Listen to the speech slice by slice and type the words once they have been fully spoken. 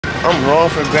I'm wrong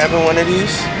for grabbing one of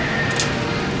these.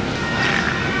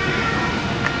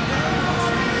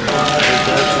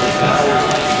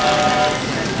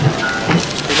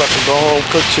 We're about to go home,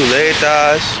 cook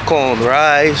chuletas, con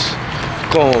rice,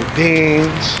 con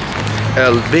beans,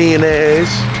 el beans.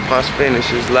 My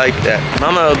Spanish is like that.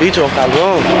 Mama el bicho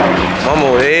cabrón. Mama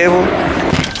huevo.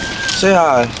 Say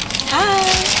hi.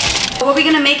 Hi. What we're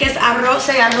gonna make is arroz.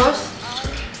 Say arroz.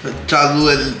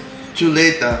 THWE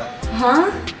chuleta.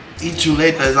 Huh? Eat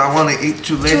chuletas. I want to eat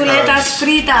chuletas. Chuletas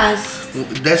fritas.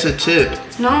 That's a tip.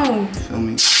 No. Feel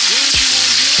me?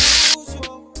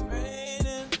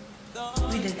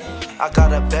 We did it. I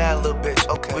got a bad little bitch,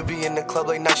 okay. We be in the club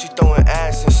like night, she throwing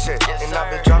ass and shit. Yes, and I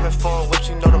been driving foreign whips,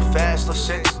 you know them fast little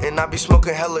shit. And I be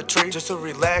smoking hella tree just to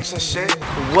relax and shit.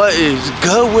 What is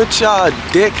good with y'all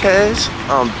dickheads?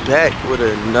 I'm back with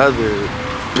another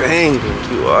banger.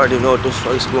 You already know what the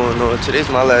fuck's going on. Today's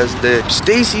my last day.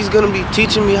 Stacy's gonna be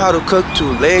teaching me how to cook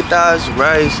chuletas,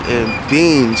 rice, and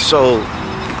beans. So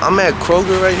I'm at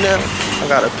Kroger right now. I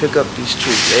gotta pick up these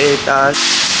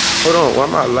chuletas. Hold on, why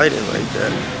am I lighting like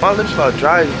that? My lips are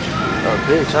dry. Oh,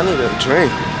 bitch, I need a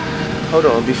drink. Hold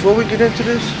on, before we get into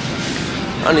this,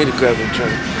 I need to grab a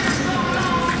drink.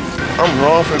 I'm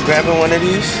wrong for grabbing one of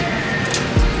these.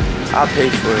 I'll pay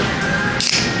for it.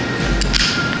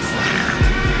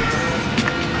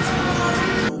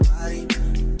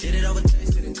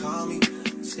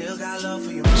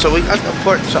 So we got the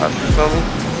pork chop, you feel me?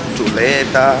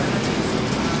 Chuleta,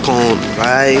 con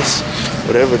rice,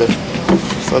 whatever the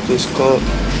fuck it's called.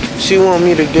 She want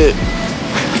me to get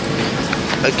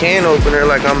a can opener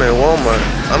like I'm in Walmart.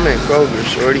 I'm in Kroger,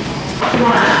 shorty.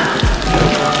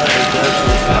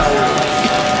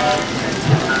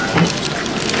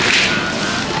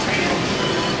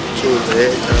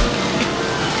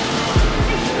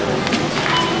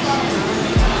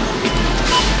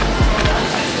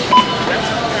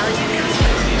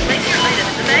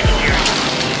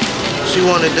 She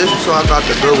wanted this, so I got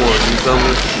the good one, you feel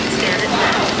me?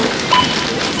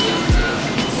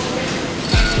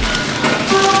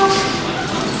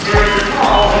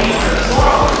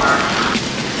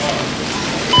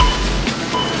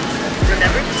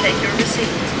 Remember to take your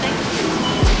receipt. Thank you.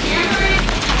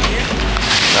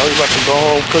 Now we about to go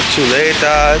home, cook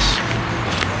chuletas,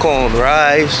 con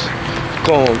rice,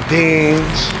 con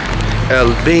beans,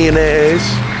 el beans,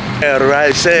 el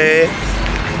rice.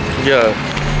 Yeah.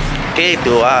 ¿Qué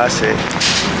tú haces?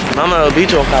 Mama el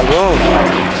bicho cabrón.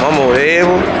 Mama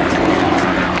huevo.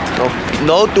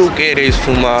 No tú quieres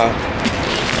fumar.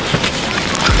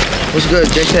 What's good,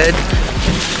 dickhead?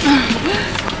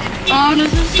 Oh,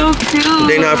 this is so cute.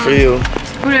 They not for you.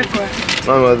 Who are they for?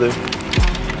 My mother.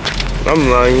 I'm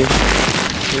lying.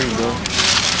 Here you go.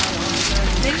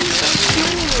 They are so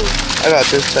cute. I got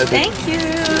this type Thank of... you.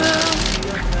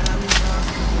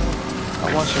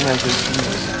 I want some like this.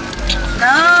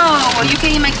 No, you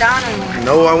can eat McDonald's.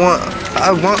 No, I want,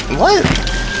 what?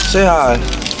 Say hi.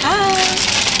 Hi.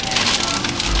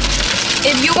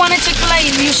 If you wanted Chick-fil-A,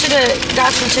 you should have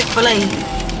got some Chick-fil-A.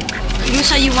 You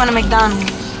said you want a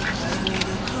McDonald's.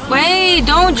 Wait,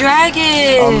 don't drag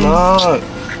it. I'm not.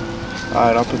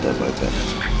 Alright, I'll put that like that.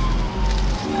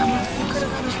 You could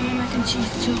have got us some mac and cheese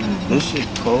too. This shit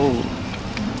cold.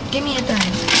 Give me a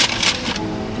thing.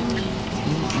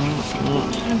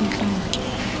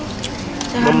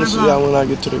 I'm gonna see y'all when I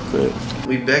get to the crib.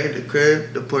 We back at the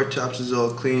crib. The pork chops is all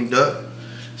cleaned up.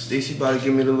 Stacy about to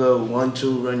give me the little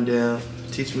 1-2 rundown.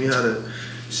 Teach me how to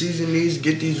season these,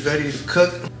 get these ready to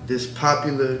cook this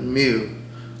popular meal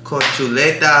called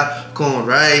chuleta con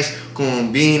rice,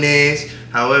 con beans,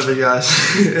 however y'all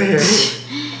say it.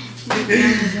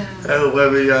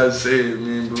 However y'all say it,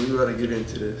 man. But we gotta get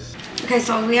into this. Okay,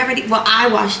 so we already, well, I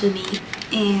washed the meat.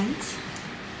 And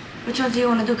which ones do you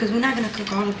want to do? Because we're not going to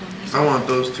cook all of them. I want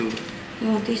those two.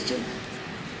 You want these two?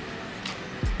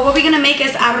 What we're going to make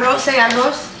is arroz. Say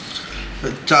arroz.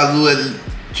 THWE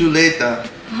chuleta.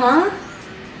 Huh?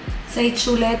 Say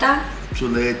chuleta.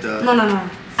 Chuleta. No, no, no.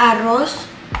 Arroz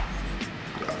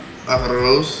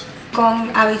Arroz.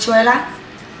 con habichuela.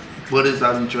 What is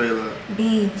habichuela?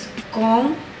 Beans.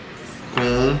 Con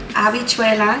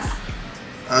habichuelas.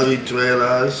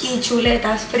 Habichuelas. Y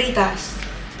chuletas fritas.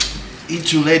 Eat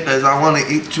chuletas. I want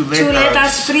to eat chuletas.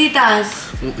 Chuletas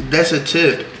fritas. That's a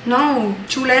tip. No.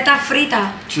 Chuleta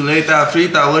frita. Chuleta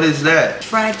frita. What is that?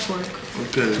 Fried pork.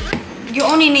 Okay. You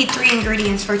only need 3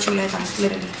 ingredients for chuletas,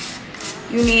 literally.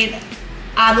 You need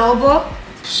adobo.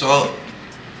 Salt.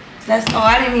 That's, oh,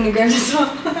 I didn't mean to grab the salt.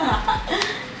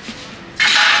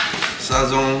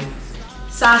 Sazon.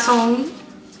 Sazon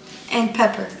and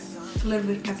pepper. A little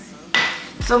bit of pepper.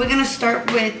 So we're gonna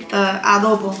start with the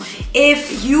adobo.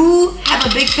 If you have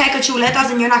a big pack of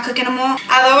chuletas and you're not cooking them all,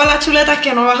 adobo las chuletas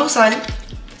que no vas a usar.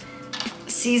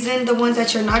 Season the ones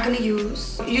that you're not gonna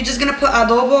use. You're just gonna put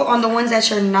adobo on the ones that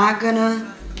you're not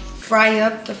gonna fry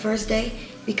up the first day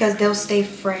because they'll stay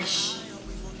fresh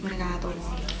when I got adobo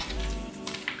on.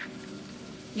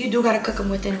 You do gotta cook them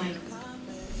within like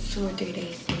 2 or 3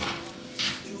 days.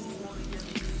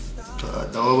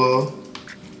 Adobo.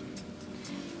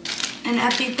 And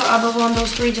after you put adobo on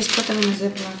those 3, just put them in a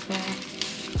Ziploc bag.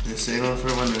 And save them for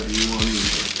whenever you want to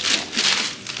use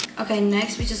it. Okay,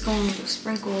 next we just gonna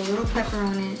sprinkle a little pepper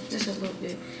on it, just a little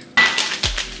bit.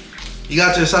 You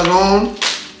got your sazon?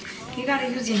 You gotta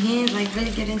use your hands, like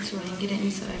really get into it and get it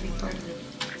into every part of it.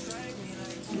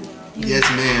 Yes,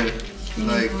 ma'am. You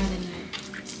Like, need more than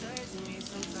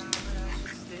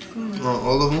that. on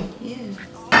all of them? Yeah.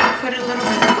 Put a little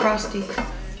bit across these.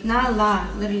 Not a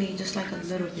lot, literally just like a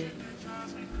little bit.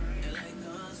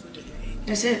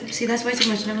 That's it. See, that's way too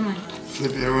much, never mind.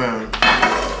 Flip it around.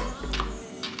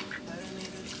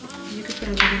 You could put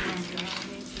a little more here.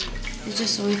 It's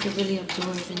just so it could really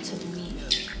absorb into the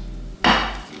meat.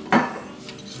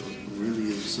 So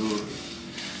really absorb.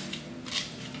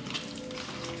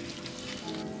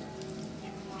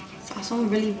 Sazon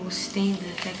really will stain the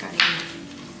heck out of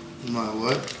you. My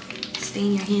what?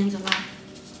 Stain your hands a lot.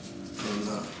 Oh,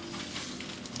 no.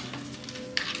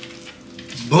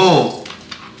 Boom.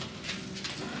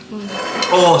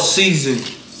 All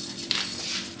seasoned.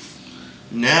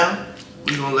 Now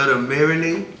we're gonna let them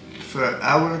marinate for an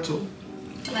hour or 2.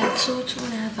 Like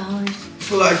 2.5 hours.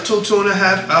 For like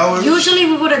 2.5 hours. Usually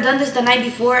we would have done this the night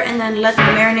before and then let them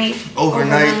marinate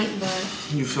Overnight. but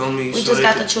You feel me? we So just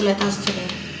got they the chuletas today.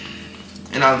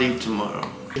 And I'll leave tomorrow.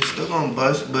 It's still gonna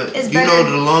bust, but It's you better.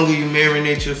 know, the longer you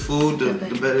marinate your food, the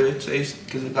Okay. better it tastes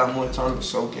because it got more time to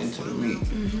soak into the meat.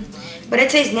 But it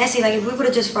tastes nasty. Like if we would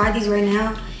have just fried these right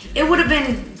now, it would have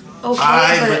been okay.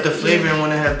 Alright, but the flavoring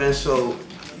wouldn't have been so.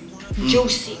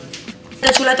 juicy. The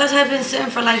chuletas have been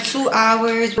sitting for like 2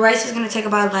 hours. The rice is gonna take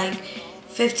about like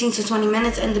 15 to 20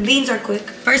 minutes, and the beans are quick.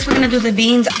 First, we're gonna do the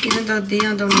beans, even though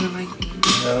Dion don't even like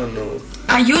beans. I don't know.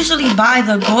 I usually buy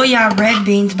the Goya red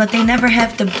beans, but they never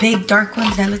have the big dark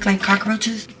ones that look like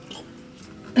cockroaches.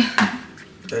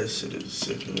 That shit is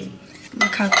sickening.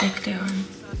 Look how thick they are.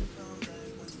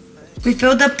 We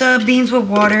filled up the beans with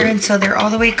water until they're all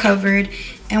the way covered,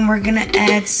 and we're gonna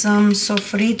add some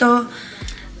sofrito.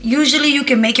 Usually you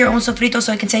can make your own sofrito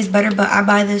so it can taste better, but I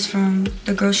buy this from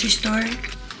the grocery store.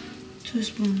 2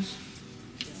 spoons.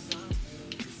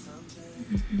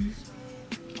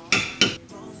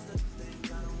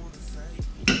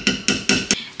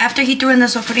 After he threw in the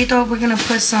sofrito, we're gonna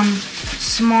put some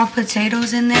small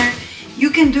potatoes in there.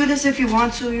 You can do this if you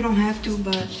want to, you don't have to,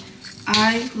 but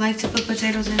I like to put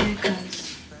potatoes in it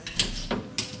because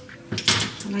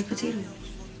I like potatoes.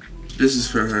 This is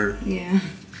for her. Yeah.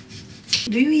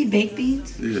 Do you eat baked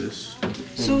beans? Yes.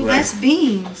 So But that's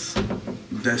beans.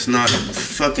 that's not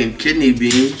fucking kidney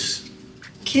beans.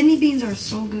 Kidney beans are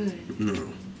so good.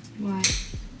 No. Why?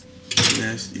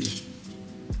 Nasty.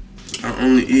 I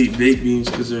only eat baked beans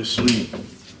because they're sweet.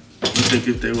 You think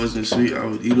if they wasn't sweet, I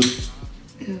would eat them?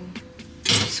 Ew.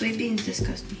 Sweet beans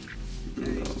disgust me.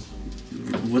 No.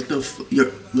 What the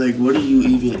you're like, what are you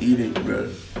even eating,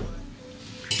 bro?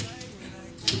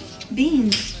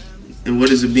 Beans. And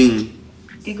what is a bean?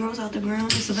 It grows out the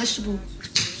ground. It's a vegetable.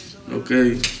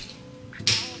 Okay.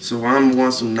 So I'm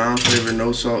want some non-flavored,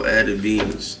 no salt added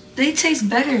beans. They taste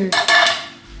better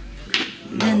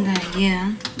than that,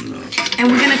 yeah. No.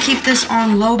 And we're gonna keep this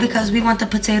on low because we want the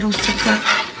potatoes to cook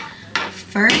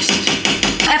first.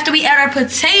 After we add our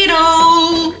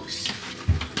potatoes,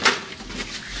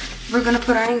 we're gonna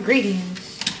put our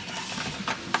ingredients.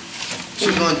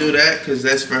 She's gonna do that because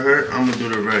that's for her. I'm gonna do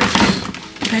the rest.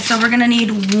 Okay, so we're gonna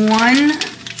need 1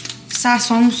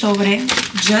 sazon sobre,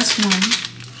 just 1.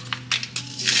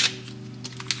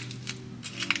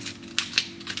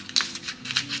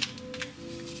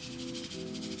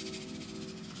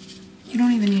 You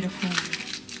don't even need a full one.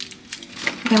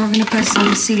 Then we're gonna put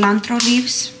some cilantro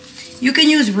leaves. You can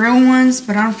use real ones,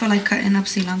 but I don't feel like cutting up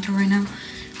cilantro right now.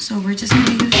 So we're just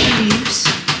gonna use the leaves.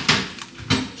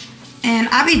 And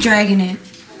I'll be dragging it,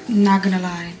 not gonna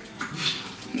lie.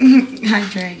 I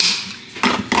drag it.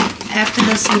 After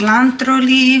the cilantro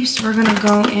leaves, we're gonna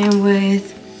go in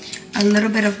with a little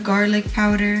bit of garlic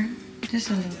powder. Just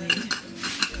a little bit.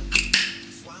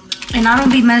 And I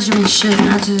don't be measuring shit,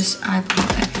 I put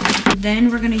that. Then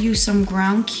we're gonna use some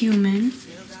ground cumin.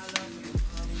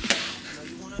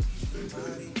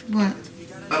 What?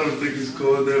 I don't think it's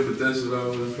called that, but that's what I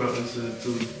would have probably said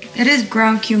too. It is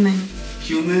ground cumin.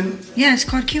 Cumin? Yeah, it's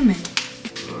called cumin.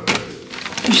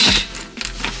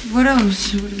 What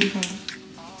else? What do we call it?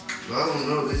 I don't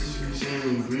know. This is the same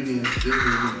ingredients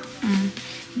differently.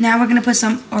 Now we're gonna put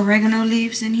some oregano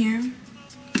leaves in here.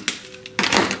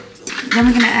 Then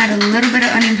we're gonna add a little bit of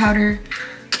onion powder.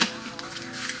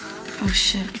 Oh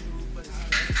shit.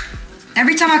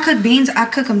 Every time I cook beans, I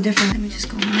cook them different. Let me just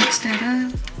go mix that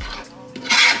up.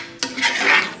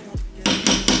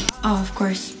 Oh, of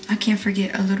course. I can't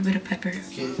forget a little bit of pepper.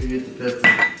 Can't forget the pepper.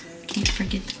 Can't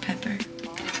forget the pepper.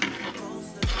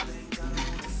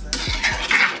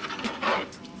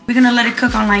 We're gonna let it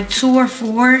cook on like 2 or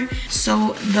 4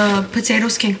 so the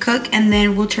potatoes can cook, and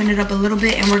then we'll turn it up a little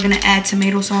bit and we're gonna add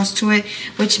tomato sauce to it,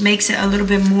 which makes it a little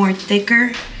bit more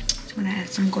thicker. So I'm gonna add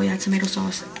some Goya tomato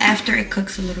sauce after it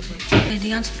cooks a little bit. Okay,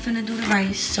 Deon's finna do the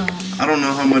rice, so. I don't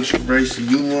know how much rice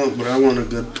you want, but I want a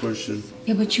good portion.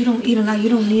 Yeah, but you don't eat a lot, you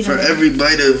don't need a lot. For every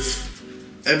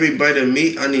bite of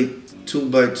meat, I need 2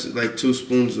 bites, like 2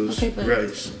 spoons of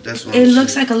rice. That's what it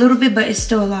looks like a little bit, but it's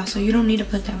still a lot, so you don't need to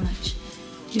put that much.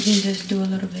 You can just do a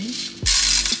little bit.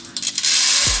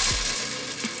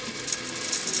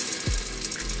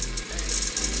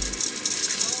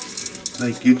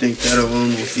 Like, you think that alone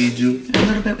will feed you? A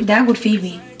little bit. That would feed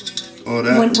me. Oh,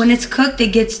 that? When it's cooked,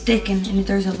 it gets thick and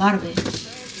there's a lot of it.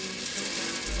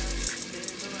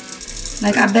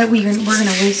 Like, I bet we're gonna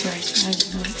waste rice.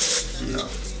 No.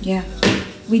 Yeah.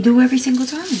 We do every single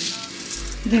time.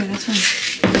 There, that's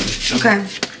fine. Okay.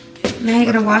 Now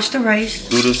you're gonna wash the rice.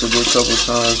 Do this a good couple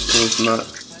times so it's not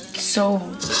so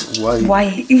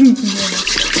white. Yeah.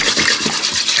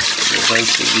 The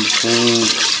rice should be clean.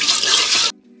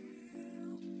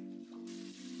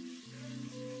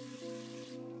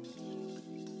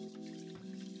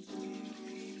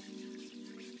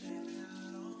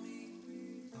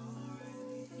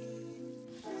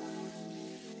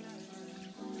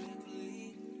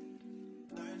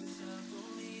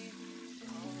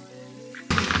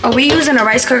 Are we using a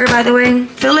rice cooker, by the way?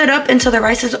 Fill it up until the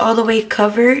rice is all the way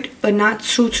covered, but not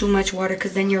too much water,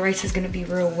 because then your rice is gonna be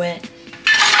real wet.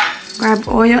 Grab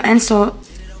oil and salt.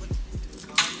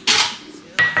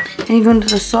 And you're gonna do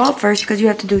the salt first because you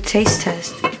have to do a taste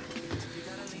test.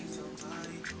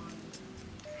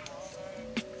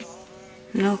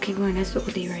 No, keep going. That's the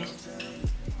OD rice.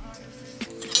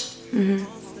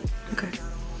 Okay.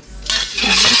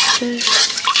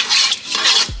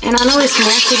 And I know it's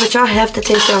nasty, but y'all have to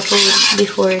taste your food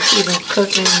before it's even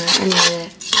cooking or any of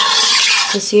that,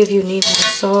 to see if you need more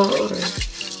salt or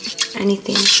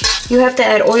anything. You have to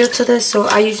add oil to this, so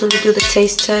I usually do the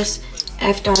taste test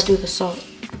after I do the salt.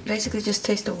 Basically, just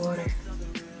taste the water.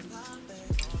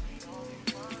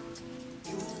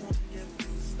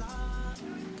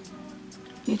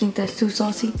 You think that's too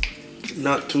salty?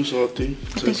 Not too salty.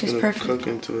 I think it's perfect. Cook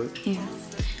into it. Yeah.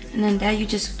 And then that you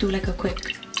just do like a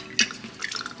quick.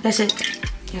 That's it.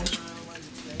 Yeah.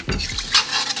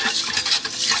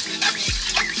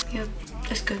 Yep,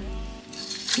 that's good.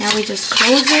 Now we just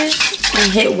close it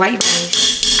and hit white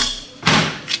rice.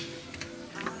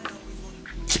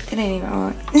 It ain't even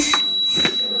on.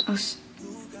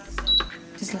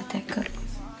 Just let that cook.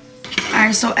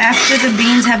 Alright, so after the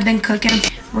beans have been cooking,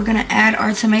 we're gonna add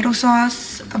our tomato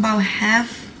sauce. About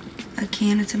half a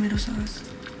can of tomato sauce.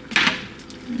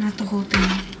 Not the whole thing.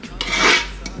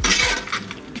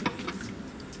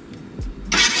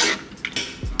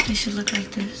 It should look like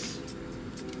this.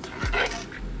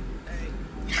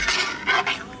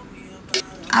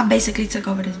 I basically took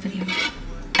over this video.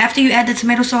 After you add the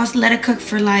tomato sauce, let it cook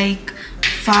for like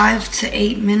 5 to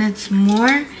 8 minutes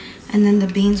more, and then the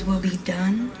beans will be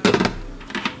done.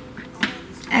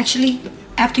 Actually,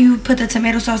 after you put the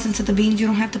tomato sauce into the beans, you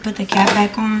don't have to put the cap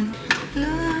back on.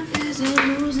 Love is a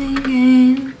losing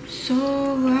game, so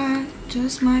I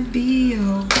just might be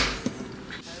a...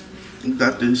 You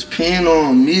got this pan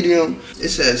on medium. It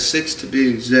says 6 to be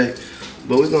exact.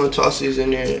 But we're gonna toss these in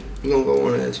there. We're gonna go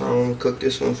one at a time. I'm gonna cook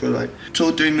this one for like 2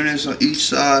 or 3 minutes on each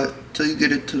side till you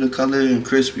get it to the color and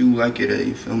crispy you like it at,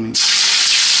 you feel me?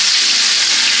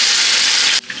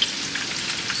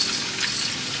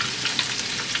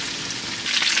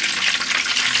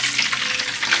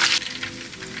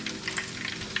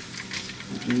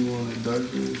 You want it darker?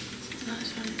 No,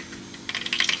 it's fine.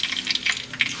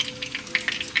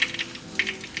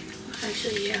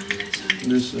 Actually, yeah, that's fine.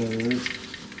 This right?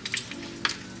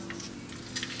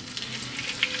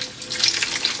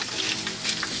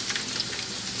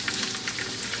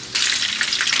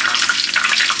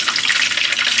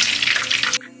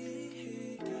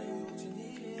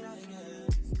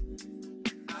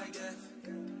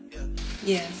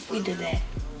 Yeah, we did that.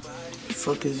 The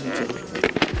fuck is it?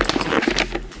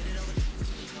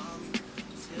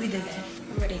 did that.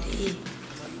 I'm ready to eat.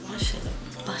 My shit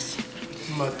look busted.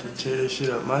 I'm about to tear this shit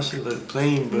up. My shit look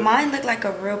plain, but mine look like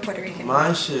a real Puerto Rican.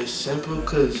 Mine shit is simple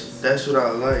because that's what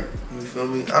I like. You feel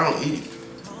me? I don't eat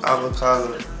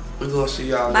avocado. We're gonna see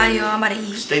y'all Bye, later. y'all. I'm about to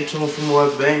eat. Stay tuned for more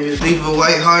bangers. Leave a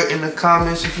white heart in the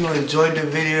comments if you enjoyed the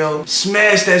video.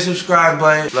 Smash that subscribe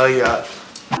button. Love y'all.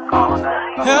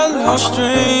 Hello,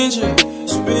 stranger.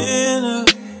 It's been a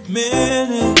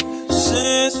minute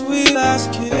since we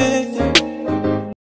last kicked it.